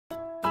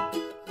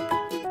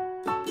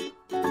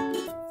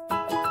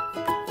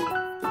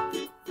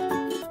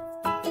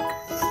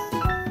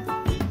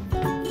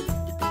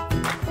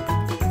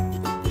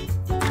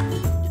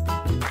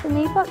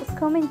blocks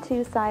come in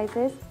two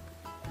sizes,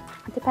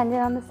 depending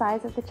on the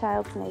size of the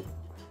child's knee.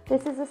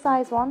 This is a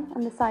size 1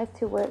 and the size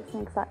 2 works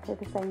in exactly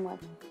the same way.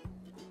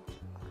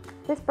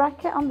 This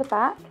bracket on the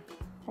back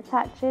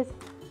attaches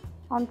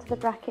onto the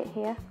bracket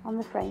here on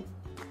the frame.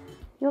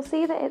 You'll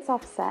see that it's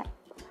offset.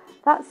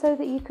 That's so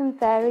that you can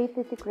vary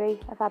the degree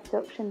of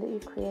abduction that you're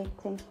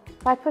creating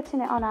by putting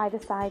it on either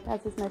side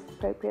as is most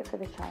appropriate for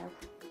the child.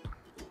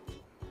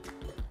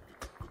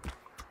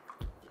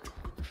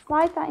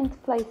 Slide that into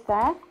place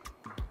there.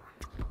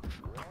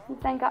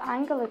 You've then got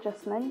angle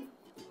adjustment,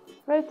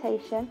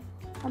 rotation,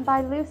 and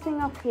by loosening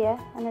off here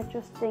and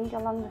adjusting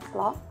along the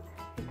slot,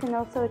 you can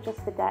also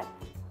adjust the depth.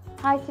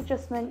 Height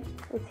adjustment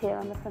is here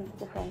on the front of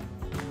the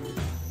frame.